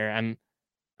styles there.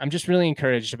 I'm just really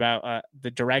encouraged about the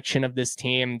direction of this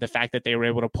team, the fact that they were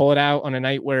able to pull it out on a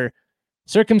night where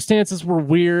circumstances were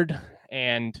weird,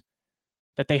 and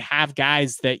that they have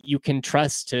guys that you can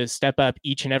trust to step up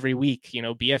each and every week.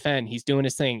 BFN, he's doing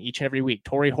his thing each and every week.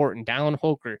 Torrey Horton, Dallin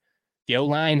Holker, the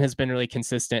O-line has been really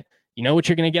consistent. You know what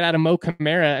you're going to get out of Mo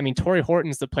Camara. I mean, Torrey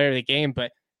Horton's the player of the game,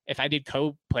 but if I did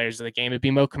co-players of the game, it'd be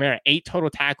Mo Camara. 8 total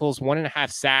tackles,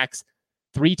 1.5 sacks,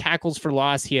 3 tackles for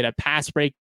loss. He had a pass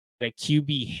break, a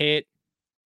QB hit.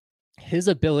 His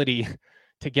ability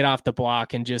to get off the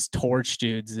block and just torch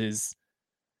dudes is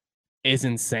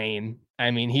insane. I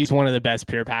mean, he's one of the best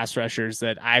pure pass rushers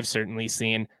that I've certainly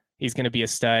seen. He's going to be a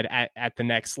stud at the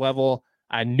next level.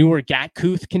 Newer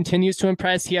Gatkuth continues to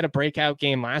impress. He had a breakout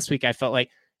game last week. I felt like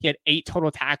he had 8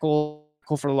 total tackle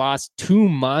for loss, 2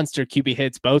 monster QB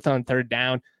hits, both on third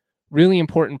down. Really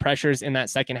important pressures in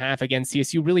that second half. Again,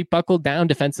 CSU really buckled down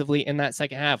defensively in that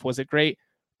second half. Was it great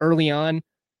early on?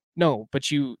 No,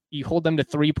 but you hold them to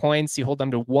 3 points. You hold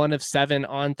them to 1 of 7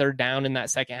 on third down in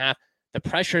that second half. The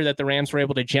pressure that the Rams were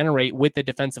able to generate with the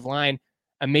defensive line,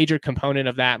 a major component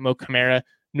of that. Mo Camara,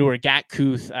 Newer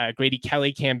Gatkuth, Grady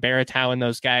Kelly, Cam Baratow, and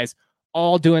those guys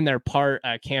all doing their part.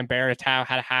 Cam Baratow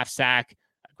had a half sack.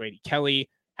 Grady Kelly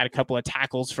had a couple of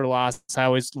tackles for loss. I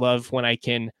always love when I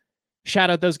can shout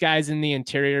out those guys in the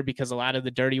interior, because a lot of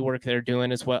the dirty work they're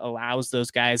doing is what allows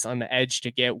those guys on the edge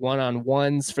to get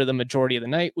one-on-ones for the majority of the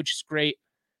night, which is great.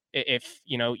 If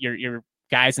your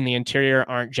guys in the interior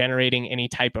aren't generating any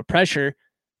type of pressure,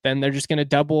 then they're just going to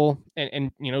double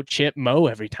and chip Mo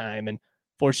every time. And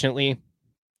fortunately,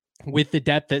 with the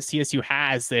depth that CSU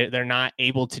has, they're not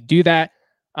able to do that.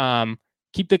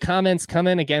 Keep the comments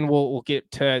coming. Again, we'll get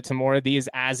to more of these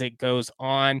as it goes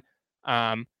on.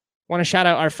 Want to shout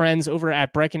out our friends over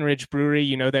at Breckenridge Brewery.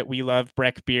 You know that we love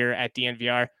Breck beer at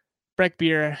DNVR.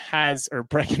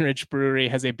 Breckenridge Brewery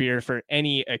has a beer for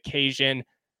any occasion.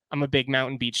 I'm a big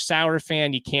Mountain Beach Sour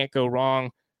fan. You can't go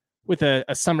wrong with a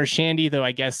summer shandy, though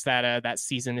I guess that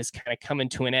season is kind of coming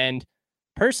to an end.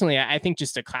 Personally, I think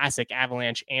just a classic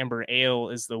Avalanche Amber Ale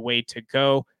is the way to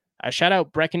go. Shout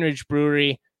out Breckenridge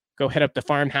Brewery. Go hit up the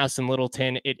farmhouse in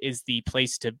Littleton. It is the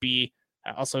place to be.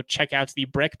 Also, check out the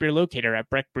Breck Beer Locator at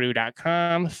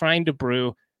breckbrew.com. Find a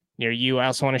brew near you. I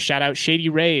also want to shout out Shady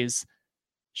Rays.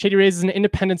 Shady Rays is an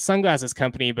independent sunglasses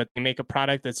company, but they make a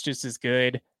product that's just as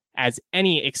good as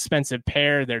any expensive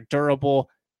pair. They're durable.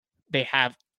 They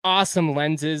have awesome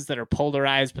lenses that are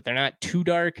polarized, but they're not too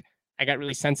dark. I got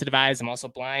really sensitive eyes. I'm also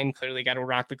blind. Clearly got to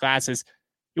rock the glasses.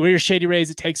 You wear your Shady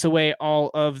Rays. It takes away all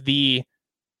of the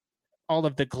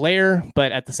glare,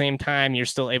 but at the same time, you're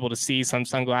still able to see. Some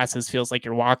sunglasses feels like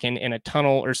you're walking in a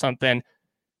tunnel or something.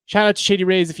 Shout out to Shady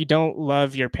Rays. If you don't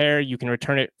love your pair, you can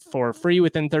return it for free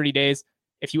within 30 days.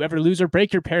 If you ever lose or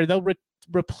break your pair, they'll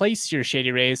replace your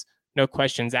Shady Rays. No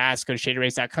questions asked. Go to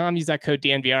shadyrays.com. Use that code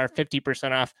DNVR,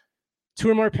 50% off. 2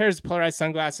 or more pairs of polarized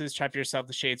sunglasses. Try for yourself.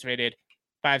 The shades rated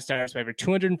 5 stars by over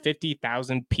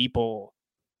 250,000 people.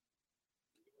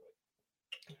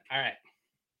 All right.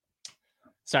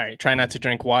 Sorry, try not to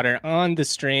drink water on the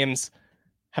streams.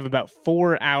 Have about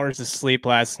 4 hours of sleep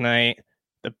last night.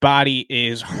 The body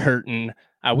is hurting.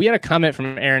 We had a comment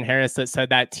from Aaron Harris that said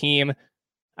that team,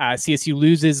 CSU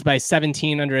loses by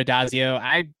 17 under Adazio.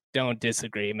 I don't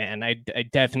disagree, man. I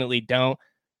definitely don't.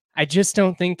 I just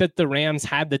don't think that the Rams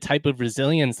had the type of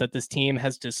resilience that this team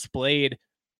has displayed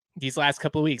these last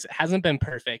couple of weeks. It hasn't been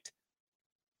perfect.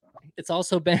 It's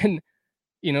also been,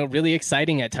 really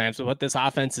exciting at times with what this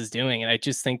offense is doing. And I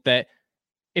just think that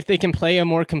if they can play a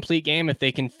more complete game, if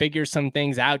they can figure some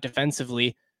things out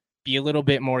defensively, be a little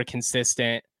bit more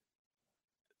consistent,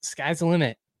 sky's the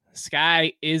limit.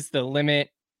 Sky is the limit.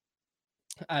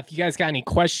 If you guys got any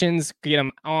questions, get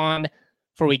them on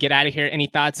before we get out of here. Any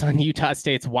thoughts on Utah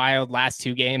State's wild last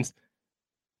 2 games?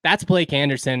 That's Blake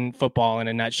Anderson football in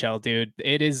a nutshell, dude.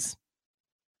 It is,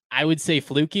 I would say,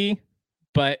 fluky,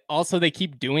 but also they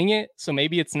keep doing it. So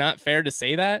maybe it's not fair to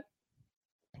say that.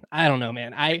 I don't know,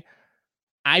 man.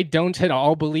 I don't at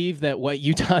all believe that what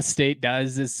Utah State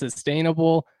does is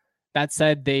sustainable. That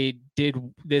said, they did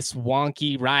this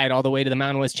wonky ride all the way to the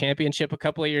Mountain West Championship a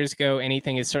couple of years ago.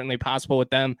 Anything is certainly possible with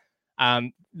them.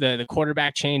 The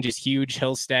quarterback change is huge.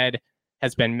 Hillstead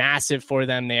has been massive for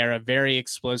them. They are a very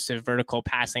explosive vertical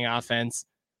passing offense.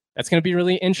 That's going to be a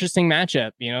really interesting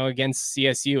matchup, against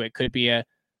CSU. It could be a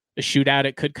shootout.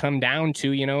 It could come down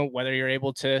to, whether you're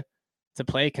able to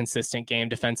play a consistent game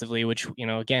defensively, which,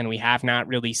 again, we have not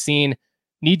really seen.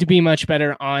 Need to be much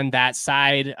better on that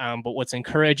side. But what's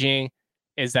encouraging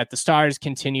is that the Stars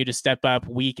continue to step up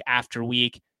week after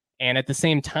week. And at the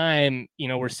same time,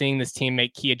 we're seeing this team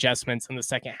make key adjustments in the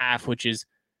second half, which is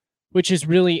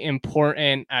really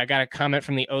important. I got a comment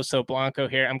from the Oso Blanco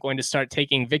here. I'm going to start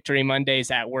taking Victory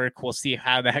Mondays at work. We'll see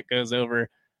how that goes over.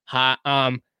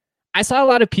 I saw a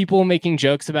lot of people making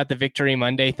jokes about the Victory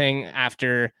Monday thing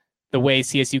after the way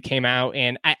CSU came out.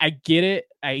 And I get it.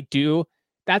 I do.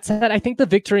 That said, I think the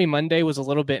Victory Monday was a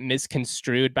little bit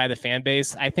misconstrued by the fan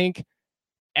base. I think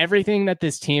everything that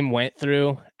this team went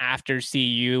through after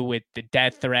CU with the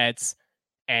death threats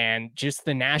and just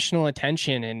the national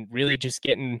attention and really just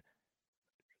getting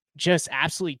just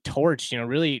absolutely torched,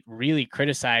 really, really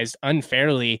criticized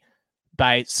unfairly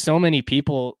by so many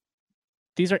people.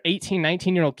 These are 18,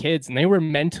 19-year-old kids, and they were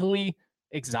mentally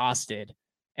exhausted.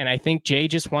 And I think Jay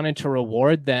just wanted to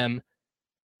reward them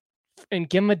and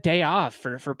give them a day off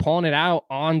for pulling it out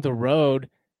on the road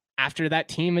after that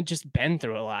team had just been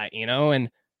through a lot, and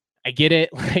I get it.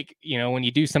 Like, when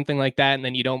you do something like that and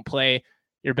then you don't play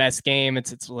your best game,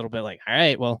 it's a little bit like, all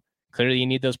right, well, clearly you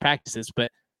need those practices,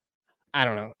 but I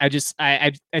don't know.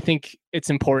 I think it's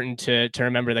important to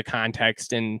remember the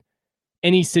context in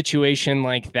any situation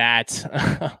like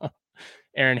that.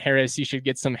 Aaron Harris, you should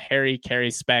get some Harry Carey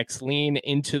specs, lean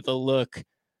into the look.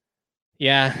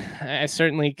 Yeah, I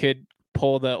certainly could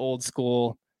pull the old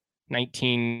school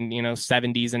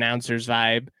 70s announcers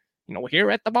vibe,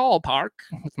 here at the ballpark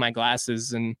with my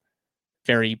glasses and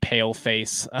very pale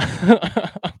face.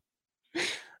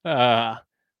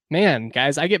 Man,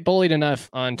 guys, I get bullied enough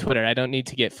on Twitter. I don't need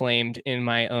to get flamed in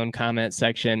my own comment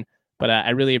section, but I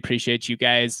really appreciate you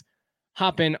guys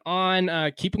hopping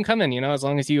on. Keep them coming. As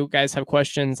long as you guys have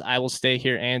questions, I will stay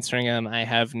here answering them. I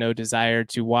have no desire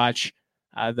to watch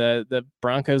the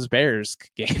Broncos Bears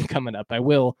game coming up. I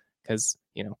will, because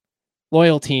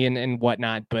loyalty and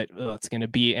whatnot, but it's going to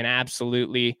be an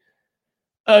absolutely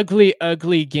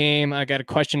ugly game. I got a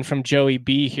question from Joey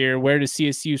B here. Where does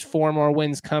CSU's 4 more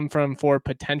wins come from for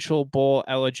potential bowl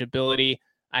eligibility?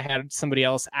 I had somebody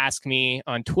else ask me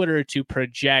on Twitter to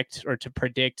project or to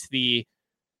predict the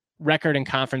record in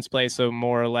conference play, so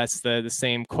more or less the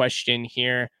same question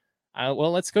here.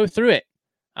 Well, let's go through it.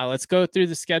 Let's go through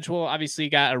the schedule. Obviously,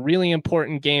 got a really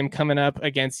important game coming up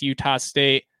against Utah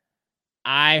State.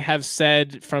 I have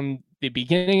said from the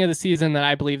beginning of the season that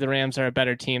I believe the Rams are a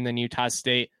better team than Utah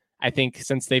State. I think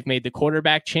since they've made the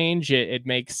quarterback change, it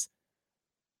makes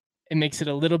it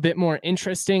a little bit more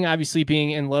interesting. Obviously,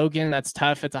 being in Logan, that's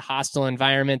tough. It's a hostile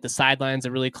environment. The sidelines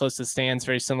are really close to stands,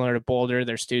 very similar to Boulder.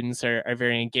 Their students are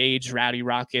very engaged, rowdy,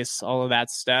 raucous, all of that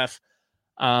stuff.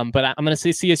 But I'm going to say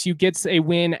CSU gets a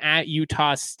win at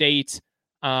Utah State.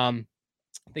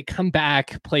 They come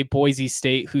back, play Boise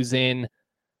State, who's in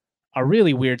a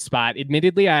really weird spot.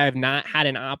 Admittedly, I have not had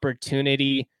an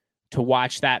opportunity to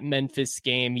watch that Memphis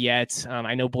game yet.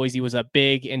 I know Boise was up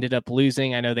big, ended up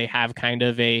losing. I know they have kind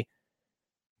of a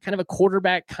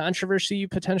quarterback controversy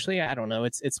potentially. I don't know.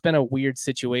 It's been a weird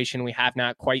situation. We have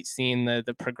not quite seen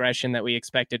the progression that we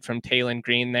expected from Taylen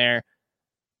Green there.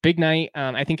 Big night.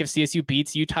 I think if CSU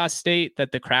beats Utah State,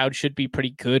 that the crowd should be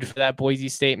pretty good for that Boise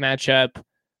State matchup.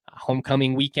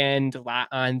 Homecoming weekend, a lot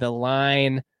on the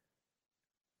line.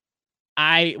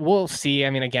 I will see. I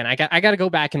mean, again, I got to go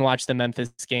back and watch the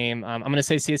Memphis game. I'm going to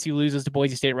say CSU loses to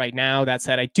Boise State right now. That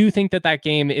said, I do think that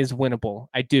game is winnable.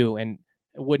 I do, and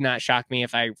it would not shock me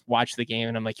if I watch the game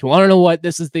and I'm like, you want to know what?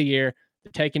 This is the year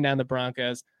they're taking down the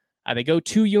Broncos. They go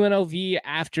to UNLV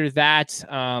after that.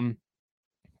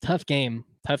 Tough game.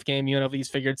 UNLV's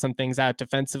figured some things out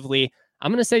defensively.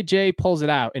 I'm going to say Jay pulls it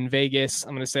out in Vegas.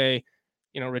 I'm going to say,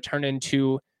 returning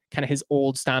to kind of his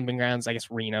old stomping grounds, I guess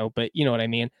Reno, but you know what I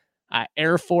mean.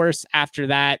 Air Force after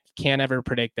that, can't ever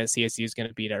predict that CSU is going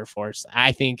to beat Air Force.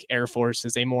 I think Air Force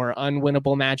is a more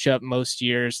unwinnable matchup most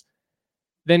years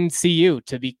than CU,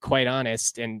 to be quite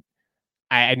honest. And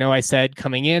I know I said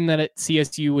coming in that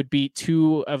CSU would beat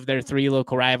 2 of their 3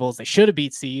 local rivals. They should have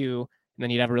beat CU, and then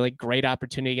you'd have a really great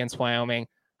opportunity against Wyoming.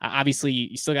 Obviously,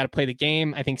 you still got to play the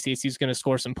game. I think CSU is going to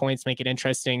score some points, make it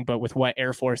interesting. But with what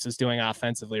Air Force is doing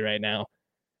offensively right now,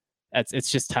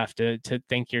 it's just tough to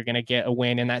think you're going to get a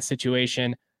win in that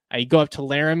situation. You go up to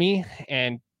Laramie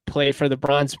and play for the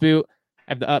Bronze Boot.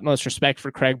 I have the utmost respect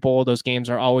for Craig Bohl. Those games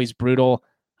are always brutal.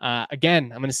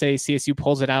 Again, I'm going to say CSU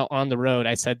pulls it out on the road.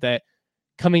 I said that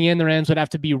coming in, the Rams would have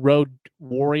to be road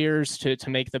warriors to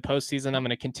make the postseason. I'm going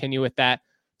to continue with that.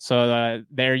 So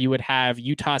there you would have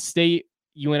Utah State,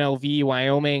 UNLV,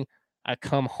 Wyoming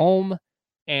come home.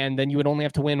 And then you would only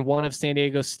have to win one of San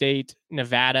Diego State,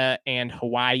 Nevada, and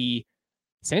Hawaii.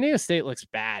 San Diego State looks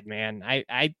bad, man.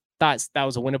 I thought that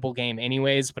was a winnable game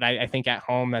anyways, but I think at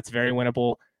home that's very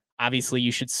winnable. Obviously,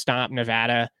 you should stomp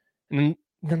Nevada. And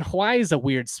then Hawaii is a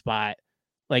weird spot.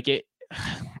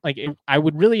 I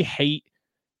would really hate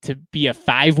to be a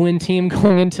 5-win team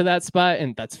going into that spot,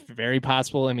 and that's very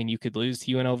possible. I mean, you could lose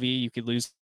to UNLV. You could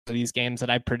lose these games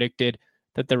that I predicted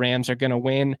that the Rams are going to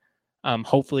win.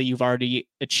 Hopefully you've already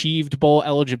achieved bowl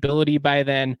eligibility by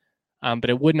then.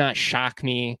 But it would not shock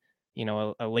me,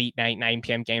 a late night 9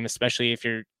 p.m. game, especially if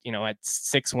you're, at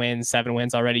 6 wins, 7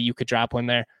 wins already, you could drop one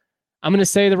there. I'm going to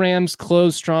say the Rams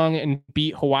close strong and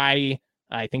beat Hawaii.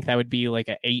 I think that would be like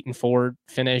an 8-4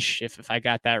 finish if I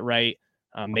got that right.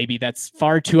 Maybe that's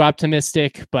far too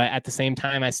optimistic, but at the same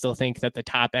time, I still think that the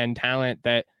top end talent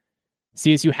that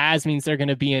CSU has means they're going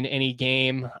to be in any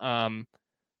game.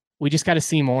 We just got to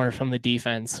see more from the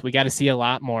defense. We got to see a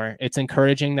lot more. It's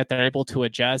encouraging that they're able to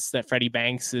adjust, that Freddie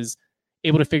Banks is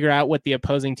able to figure out what the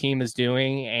opposing team is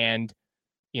doing and,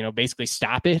 basically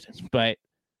stop it. But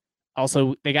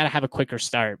also they got to have a quicker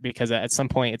start because at some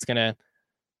point it's going to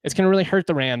really hurt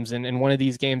the Rams in one of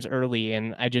these games early.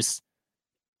 And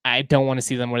I don't want to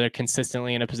see them where they're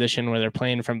consistently in a position where they're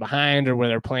playing from behind or where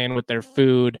they're playing with their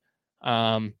food.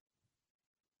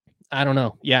 I don't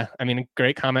know. Yeah. I mean, a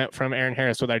great comment from Aaron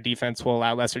Harris with our defense will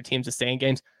allow lesser teams to stay in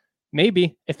games.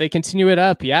 Maybe if they continue it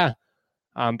up. Yeah.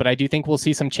 But I do think we'll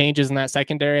see some changes in that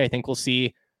secondary. I think we'll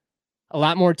see a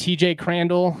lot more TJ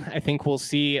Crandall. I think we'll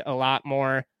see a lot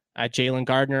more Jalen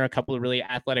Gardner, a couple of really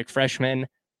athletic freshmen.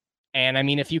 And I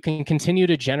mean, if you can continue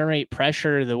to generate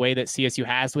pressure the way that CSU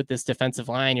has with this defensive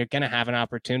line, you're going to have an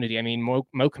opportunity. I mean, Mo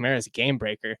Kamara is a game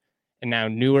breaker. And now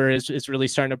Newer is really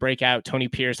starting to break out. Tony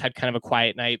Pierce had kind of a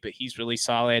quiet night, but he's really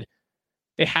solid.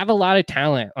 They have a lot of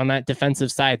talent on that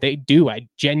defensive side. They do. I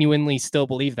genuinely still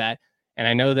believe that. And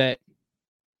I know that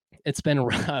it's been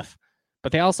rough,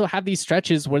 but they also have these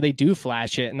stretches where they do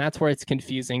flash it. And that's where it's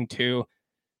confusing too.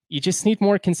 You just need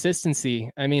more consistency.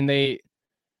 I mean, they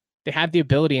have the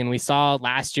ability, and we saw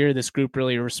last year this group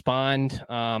really respond.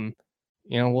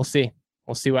 We'll see.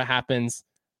 We'll see what happens.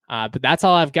 But that's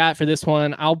all I've got for this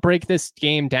one. I'll break this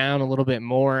game down a little bit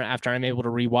more after I'm able to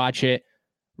rewatch it.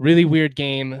 Really weird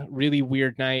game, really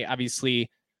weird night. Obviously,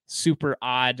 super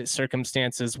odd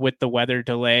circumstances with the weather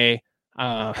delay.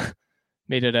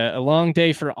 Made it a long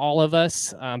day for all of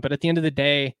us. But at the end of the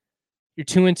day, you're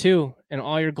 2-2, and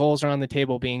all your goals are on the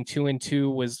table. Being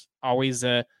 2-2 was always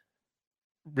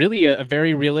really a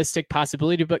very realistic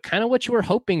possibility, but kind of what you were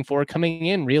hoping for coming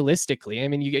in realistically. I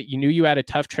mean, you knew you had a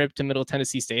tough trip to Middle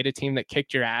Tennessee State, a team that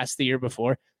kicked your ass the year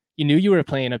before. You knew you were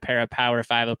playing a pair of Power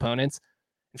 5 opponents.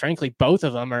 And frankly, both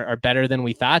of them are better than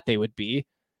we thought they would be.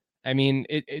 I mean,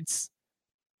 it's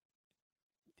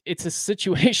it's a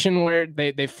situation where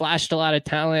they flashed a lot of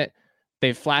talent.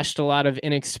 They've flashed a lot of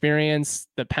inexperience.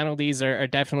 The penalties are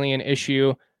definitely an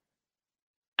issue.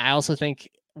 I also think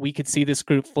we could see this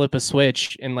group flip a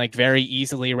switch and like very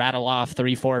easily rattle off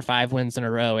 3, 4, or 5 wins in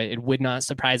a row. It would not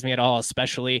surprise me at all,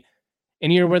 especially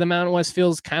in a year where the Mountain West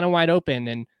feels kind of wide open.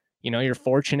 And, you're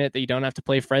fortunate that you don't have to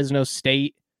play Fresno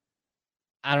State.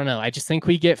 I don't know. I just think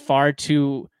we get far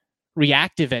too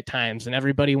reactive at times, and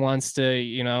everybody wants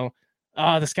to,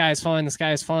 oh, the sky is falling, the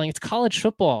sky is falling. It's college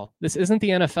football. This isn't the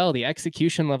NFL. The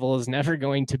execution level is never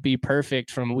going to be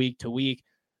perfect from week to week.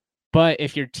 But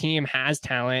if your team has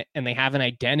talent and they have an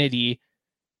identity,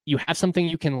 you have something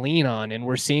you can lean on. And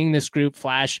we're seeing this group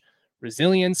flash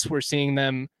resilience. We're seeing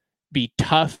them be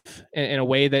tough in a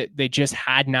way that they just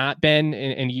had not been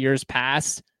in years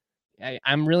past.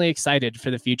 I'm really excited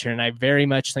for the future, and I very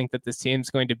much think that this team's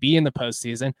going to be in the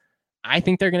postseason. I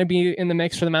think they're going to be in the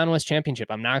mix for the Mountain West Championship.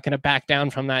 I'm not going to back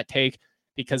down from that take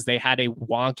because they had a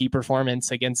wonky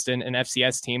performance against an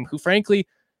FCS team who, frankly,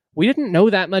 we didn't know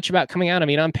that much about coming out. I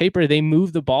mean, on paper, they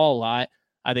moved the ball a lot.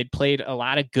 They'd played a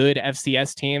lot of good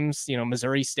FCS teams,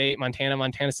 Missouri State,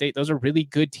 Montana State. Those are really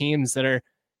good teams that are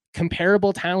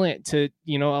comparable talent to,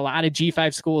 a lot of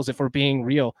G5 schools, if we're being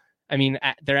real. I mean,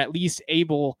 they're at least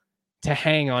able to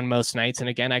hang on most nights. And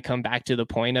again, I come back to the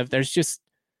point of there's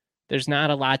not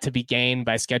a lot to be gained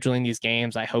by scheduling these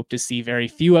games. I hope to see very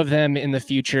few of them in the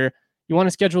future. You want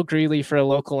to schedule Greeley for a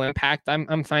local impact,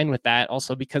 I'm fine with that,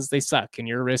 also because they suck and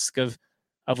your risk of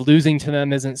losing to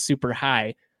them isn't super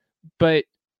high. But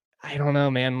I don't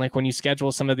know, man, like when you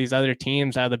schedule some of these other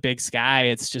teams out of the Big Sky,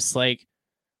 it's just like,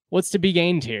 what's to be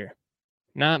gained here?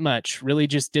 Not much, really,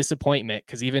 just disappointment.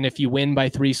 Because even if you win by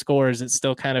 3 scores, it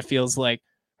still kind of feels like,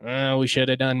 we should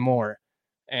have done more.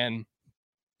 And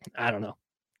I don't know.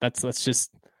 That's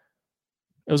just,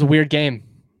 it was a weird game.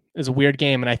 It was a weird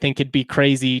game. And I think it'd be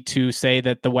crazy to say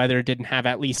that the weather didn't have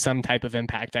at least some type of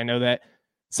impact. I know that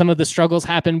some of the struggles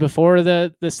happened before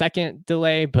the second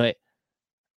delay, but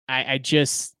I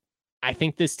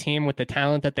think this team, with the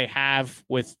talent that they have,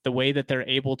 with the way that they're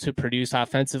able to produce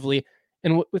offensively,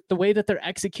 and with the way that they're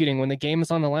executing when the game is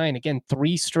on the line, again,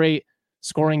 3 straight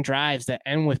scoring drives that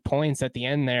end with points at the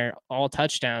end there, all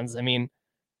touchdowns. I mean,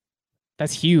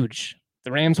 that's huge.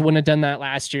 The Rams wouldn't have done that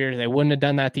last year. They wouldn't have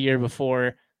done that the year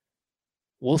before.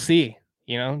 We'll see.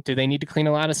 Do they need to clean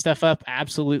a lot of stuff up?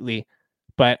 Absolutely.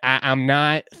 But I'm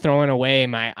not throwing away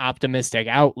my optimistic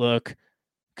outlook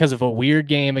because of a weird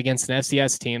game against an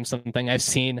FCS team, something I've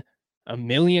seen a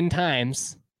million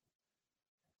times,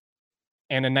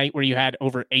 and a night where you had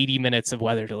over 80 minutes of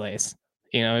weather delays.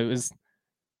 It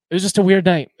was just a weird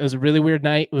night. It was a really weird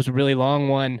night. It was a really long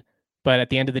one. But at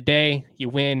the end of the day, you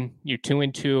win. You're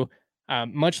 2-2.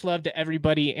 Much love to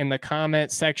everybody in the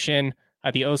comment section.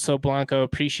 The Oso Blanco,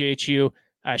 appreciate you.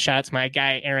 Shout out to my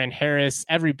guy, Aaron Harris.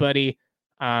 Everybody,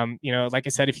 like I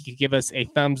said, if you could give us a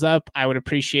thumbs up, I would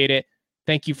appreciate it.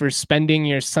 Thank you for spending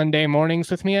your Sunday mornings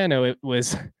with me. I know it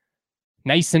was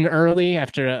nice and early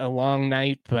after a long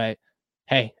night, but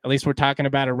hey, at least we're talking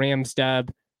about a Rams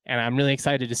dub, and I'm really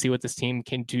excited to see what this team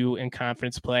can do in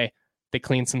conference play. They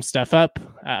clean some stuff up.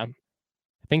 I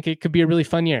think it could be a really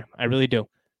fun year. I really do.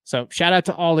 So shout out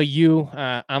to all of you.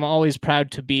 I'm always proud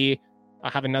to be.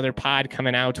 I'll have another pod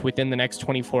coming out within the next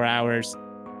 24 hours.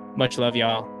 Much love,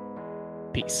 y'all.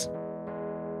 Peace.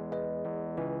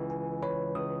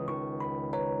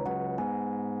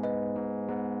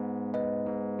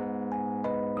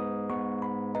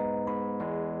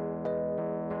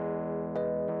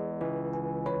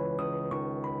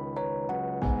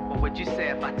 What would you say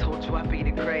if I told you I'd be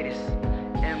the greatest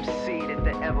MC that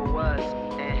there ever was?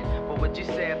 And what would you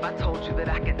say if I told you that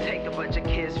I could take a bunch of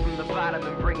kids from the bottom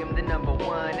and bring them to number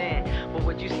 1? And what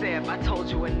would you say if I told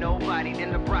you a nobody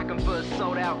then to rock them for a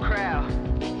sold out crowd?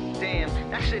 Damn,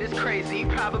 that shit is crazy. You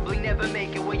probably never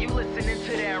make it when you listening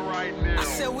to that right now. I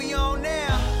said we on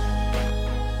now.